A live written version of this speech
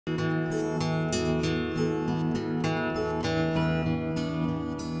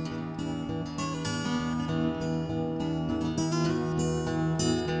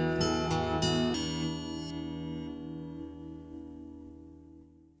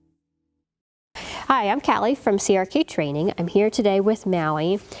Hi, I'm Callie from CRK Training. I'm here today with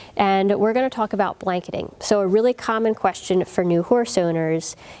Maui, and we're going to talk about blanketing. So a really common question for new horse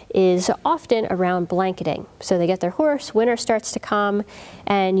owners is often around blanketing. So they get their horse, winter starts to come,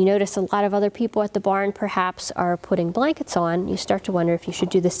 and you notice a lot of other people at the barn perhaps are putting blankets on. You start to wonder if you should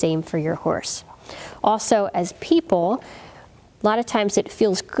do the same for your horse. Also, as people, a lot of times it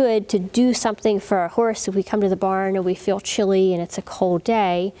feels good to do something for our horse. If we come to the barn and we feel chilly and it's a cold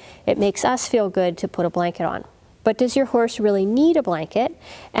day, it makes us feel good to put a blanket on. But does your horse really need a blanket?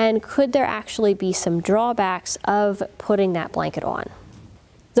 And could there actually be some drawbacks of putting that blanket on?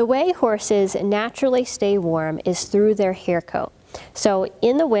 The way horses naturally stay warm is through their hair coat. So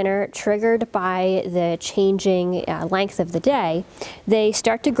in the winter, triggered by the changing length of the day, they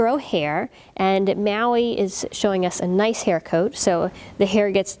start to grow hair, and Maui is showing us a nice hair coat. So the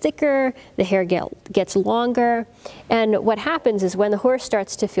hair gets thicker, the hair gets longer, and what happens is when the horse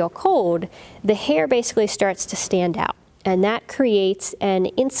starts to feel cold, the hair basically starts to stand out, and that creates an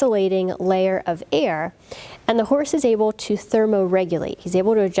insulating layer of air, and the horse is able to thermoregulate. He's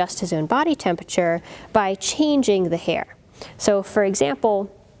able to adjust his own body temperature by changing the hair. So for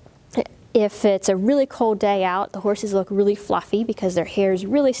example, if it's a really cold day out, the horses look really fluffy because their hair is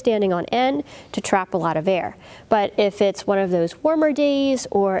really standing on end to trap a lot of air. But if it's one of those warmer days,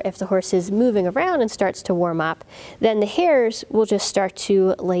 or if the horse is moving around and starts to warm up, then the hairs will just start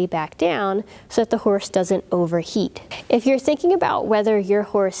to lay back down so that the horse doesn't overheat. If you're thinking about whether your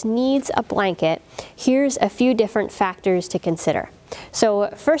horse needs a blanket, here's a few different factors to consider.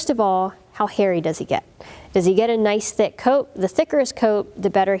 So first of all, how hairy does he get? Does he get a nice thick coat? The thicker his coat, the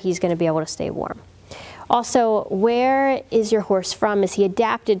better he's going to be able to stay warm. Also, where is your horse from? Is he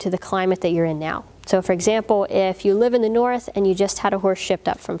adapted to the climate that you're in now? So for example, if you live in the north and you just had a horse shipped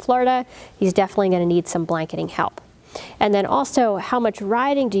up from Florida, he's definitely going to need some blanketing help. And then also, how much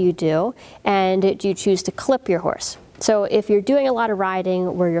riding do you do, and do you choose to clip your horse? So if you're doing a lot of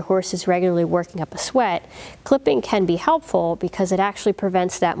riding where your horse is regularly working up a sweat, clipping can be helpful because it actually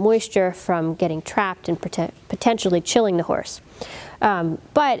prevents that moisture from getting trapped and potentially chilling the horse.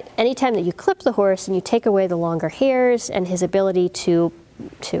 But anytime that you clip the horse and you take away the longer hairs and his ability to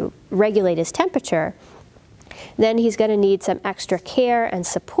regulate his temperature, then he's going to need some extra care and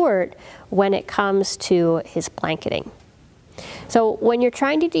support when it comes to his blanketing. So when you're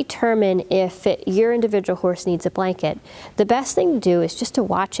trying to determine if your individual horse needs a blanket, the best thing to do is just to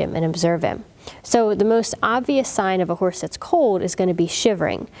watch him and observe him. So the most obvious sign of a horse that's cold is going to be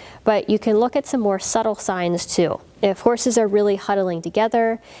shivering, but you can look at some more subtle signs too. If horses are really huddling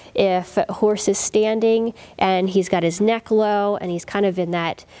together, if a horse is standing and he's got his neck low and he's kind of in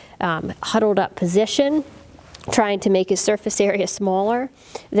that huddled up position, trying to make his surface area smaller,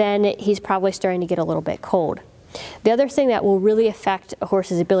 then he's probably starting to get a little bit cold. The other thing that will really affect a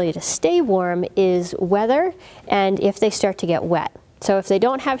horse's ability to stay warm is weather and if they start to get wet. So if they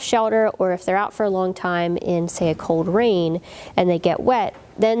don't have shelter, or if they're out for a long time in, say, a cold rain and they get wet,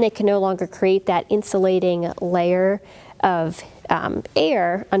 then they can no longer create that insulating layer of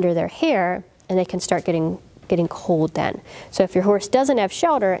air under their hair, and they can start getting cold then. So if your horse doesn't have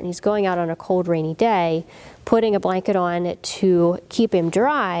shelter and he's going out on a cold, rainy day, putting a blanket on to keep him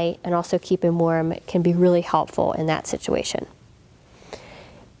dry and also keep him warm can be really helpful in that situation.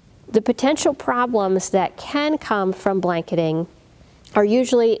 The potential problems that can come from blanketing are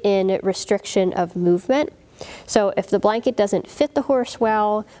usually in restriction of movement. So if the blanket doesn't fit the horse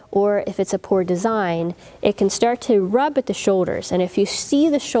well, or if it's a poor design, it can start to rub at the shoulders. And if you see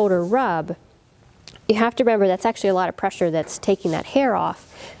the shoulder rub, you have to remember that's actually a lot of pressure that's taking that hair off.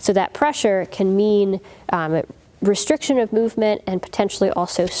 So that pressure can mean restriction of movement and potentially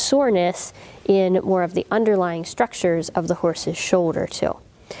also soreness in more of the underlying structures of the horse's shoulder too.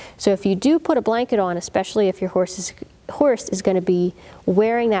 So if you do put a blanket on, especially if your horse is going to be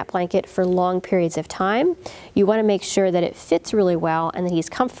wearing that blanket for long periods of time, you want to make sure that it fits really well and that he's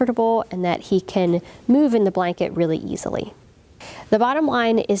comfortable and that he can move in the blanket really easily. The bottom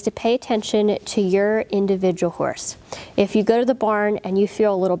line is to pay attention to your individual horse. If you go to the barn and you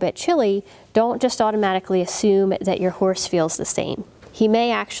feel a little bit chilly, don't just automatically assume that your horse feels the same. He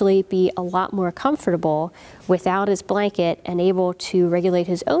may actually be a lot more comfortable without his blanket and able to regulate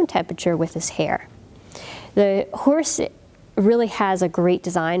his own temperature with his hair. The horse really has a great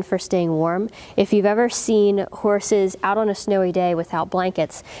design for staying warm. If you've ever seen horses out on a snowy day without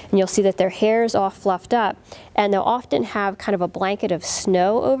blankets, and you'll see that their hair is all fluffed up, and they'll often have kind of a blanket of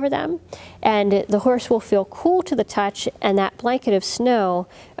snow over them, and the horse will feel cool to the touch, and that blanket of snow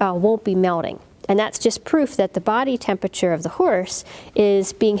won't be melting. And that's just proof that the body temperature of the horse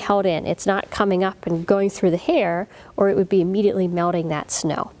is being held in. It's not coming up and going through the hair, or it would be immediately melting that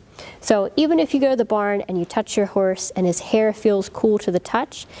snow. So even if you go to the barn and you touch your horse and his hair feels cool to the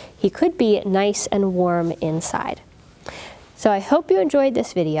touch, he could be nice and warm inside. So I hope you enjoyed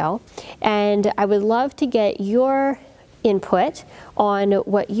this video, and I would love to get your input on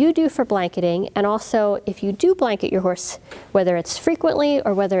what you do for blanketing, and also if you do blanket your horse, whether it's frequently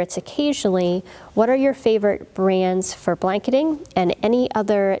or whether it's occasionally, what are your favorite brands for blanketing, and any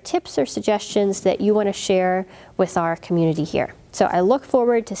other tips or suggestions that you want to share with our community here. So I look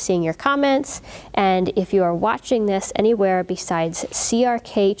forward to seeing your comments, and if you are watching this anywhere besides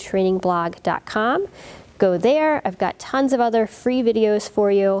crktrainingblog.com, go there. I've got tons of other free videos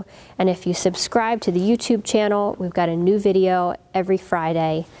for you. And if you subscribe to the YouTube channel, we've got a new video every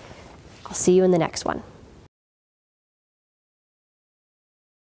Friday. I'll see you in the next one.